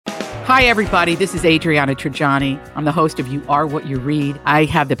Hi, everybody. This is Adriana Trajani. I'm the host of You Are What You Read. I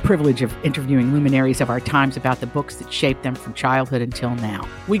have the privilege of interviewing luminaries of our times about the books that shaped them from childhood until now.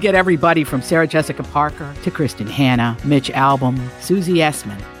 We get everybody from Sarah Jessica Parker to Kristen Hanna, Mitch Albom, Susie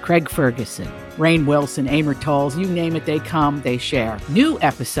Essman, Craig Ferguson, Rainn Wilson, Amor Tolls, you name it, they come, they share. New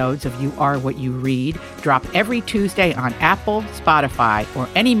episodes of You Are What You Read drop every Tuesday on Apple, Spotify, or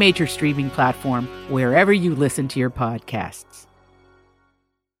any major streaming platform wherever you listen to your podcasts.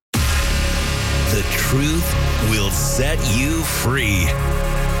 The truth will set you free.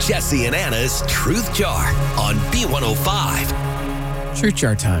 Jesse and Anna's Truth Jar on B105. Truth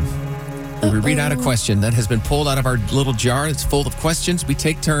Jar time. We read out a question that has been pulled out of our little jar. It's full of questions. We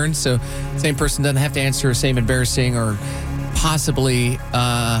take turns, so the same person doesn't have to answer the same embarrassing or possibly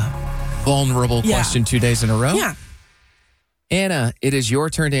vulnerable question 2 days in a row. Yeah. Anna, it is your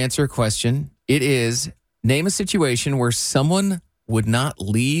turn to answer a question. It is, name a situation where someone would not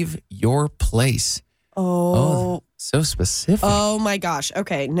leave your place. Oh, so specific. Oh my gosh.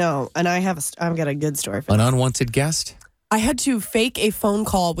 Okay, no. And I've got a good story for An that. unwanted guest? I had to fake a phone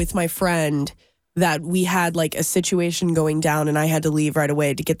call with my friend that we had like a situation going down and I had to leave right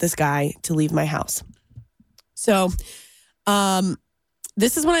away to get this guy to leave my house. So,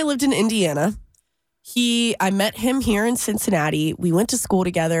 this is when I lived in Indiana. I met him here in Cincinnati. We went to school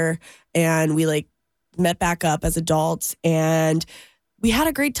together and we met back up as adults and we had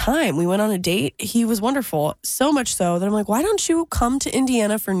a great time. We went on a date. He was wonderful. So much so that I'm like, why don't you come to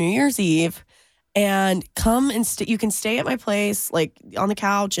Indiana for New Year's Eve and come and you can stay at my place, like on the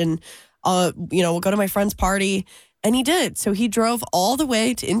couch and, we'll go to my friend's party. And he did. So he drove all the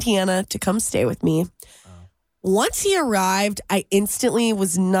way to Indiana to come stay with me. Once he arrived, I instantly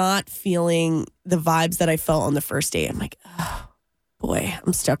was not feeling the vibes that I felt on the first date. I'm like, oh, boy,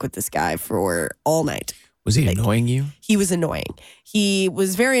 I'm stuck with this guy for all night. Was he annoying you? He was annoying. He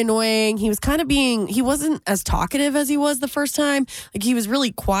was very annoying. He was he wasn't as talkative as he was the first time. Like he was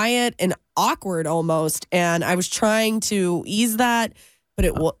really quiet and awkward almost. And I was trying to ease that, but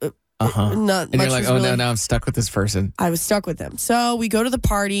it was not and much. you're like, no, now I'm stuck with this person. I was stuck with him. So we go to the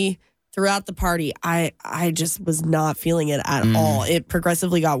party. Throughout the party, I just was not feeling it at all. It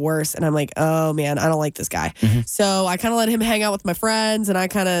progressively got worse. And I'm like, oh, man, I don't like this guy. Mm-hmm. So I kind of let him hang out with my friends and I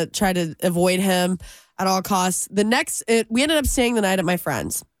kind of tried to avoid him at all costs. We ended up staying the night at my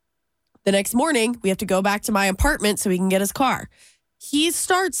friend's. The next morning, we have to go back to my apartment so he can get his car. He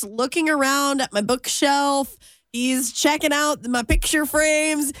starts looking around at my bookshelf. He's checking out my picture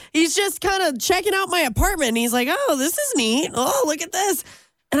frames. He's just kind of checking out my apartment. And he's like, oh, this is neat. Oh, look at this.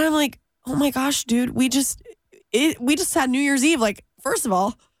 And I'm like, oh my gosh, dude, we just had New Year's Eve. Like, first of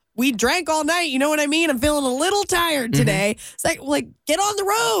all, we drank all night. You know what I mean? I'm feeling a little tired today. It's like, get on the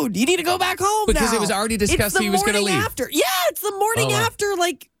road. You need to go back home because now. it was already discussed he was going to leave. After. Yeah, it's the morning after.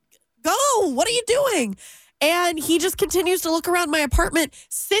 Like, go. What are you doing? And he just continues to look around my apartment,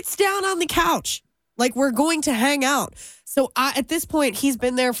 sits down on the couch. Like, we're going to hang out. So at this point, he's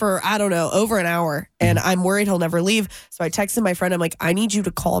been there for, I don't know, over an hour. And I'm worried he'll never leave. So I texted my friend. I'm like, I need you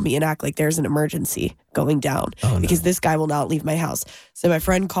to call me and act like there's an emergency going down. Because this guy will not leave my house. So my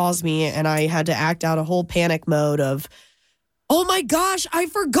friend calls me and I had to act out a whole panic mode of, oh my gosh, I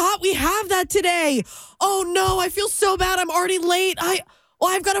forgot we have that today. Oh no, I feel so bad. I'm already late.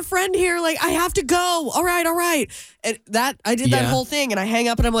 I've got a friend here. Like, I have to go. All right. And I did that whole thing and I hang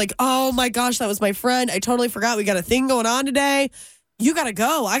up and I'm like, oh my gosh, that was my friend. I totally forgot we got a thing going on today. You got to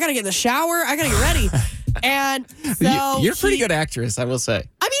go. I got to get in the shower. I got to get ready. And so you're a pretty good actress, I will say.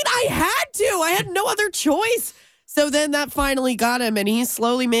 I mean, I had to. I had no other choice. So then that finally got him and he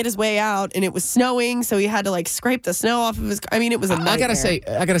slowly made his way out and it was snowing. So he had to scrape the snow off of his, it was a nightmare.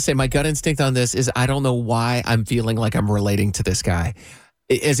 I gotta say, my gut instinct on this is I don't know why I'm feeling like I'm relating to this guy.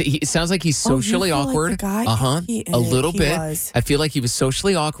 It sounds like he's socially awkward. Like A little bit. Was. I feel like he was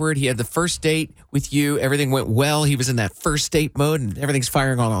socially awkward. He had the first date with you. Everything went well. He was in that first date mode and everything's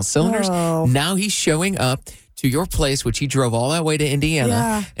firing on all cylinders. Oh. Now he's showing up to your place, which he drove all that way to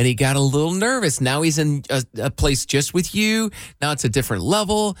Indiana, and he got a little nervous. Now he's in a place just with you. Now it's a different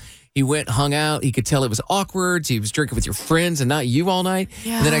level. He went, hung out. He could tell it was awkward. He was drinking with your friends and not you all night.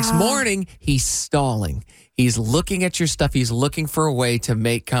 Yeah. And the next morning, he's stalling. He's looking at your stuff. He's looking for a way to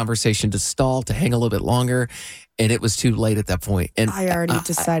make conversation, to stall, to hang a little bit longer. And it was too late at that point. And I already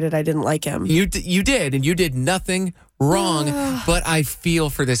decided I didn't like him. You did, and you did nothing wrong. But I feel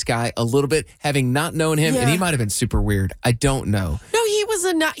for this guy a little bit, having not known him, and he might have been super weird. I don't know. No,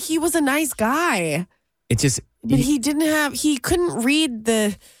 he was a nice guy. It just, but he couldn't read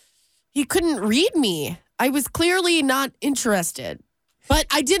me. I was clearly not interested. But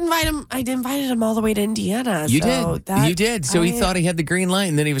I did invite him. I invited him all the way to Indiana. You so did. You did. So he thought he had the green light,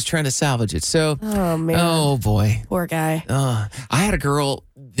 and then he was trying to salvage it. So, oh man, oh boy, poor guy. I had a girl.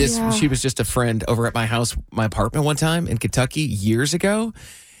 She was just a friend over at my house, my apartment one time in Kentucky years ago.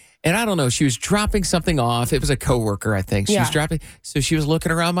 And I don't know, she was dropping something off. It was a coworker, I think. She was dropping. So she was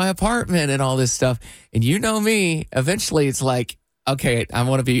looking around my apartment and all this stuff. And you know me, eventually it's like, okay, I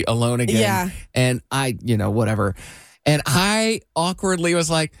want to be alone again. Yeah. And I, whatever. And I awkwardly was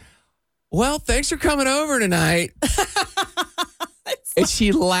like, well, thanks for coming over tonight. And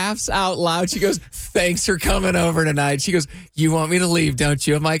she laughs out loud. She goes, thanks for coming over tonight. She goes, you want me to leave, don't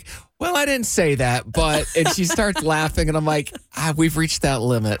you? I'm like, well, I didn't say that, but, and she starts laughing and I'm like, we've reached that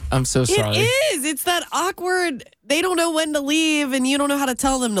limit. I'm so sorry. It is. It's that awkward, they don't know when to leave and you don't know how to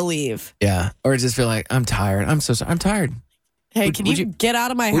tell them to leave. Yeah. Or just feel like, I'm tired. I'm so sorry. I'm tired. Hey, can you get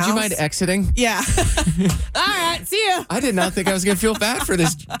out of my house? Would you mind exiting? Yeah. All right. See ya. I did not think I was going to feel bad for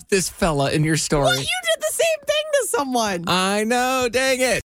this fella in your story. Well, you did the same thing to someone. I know. Dang it.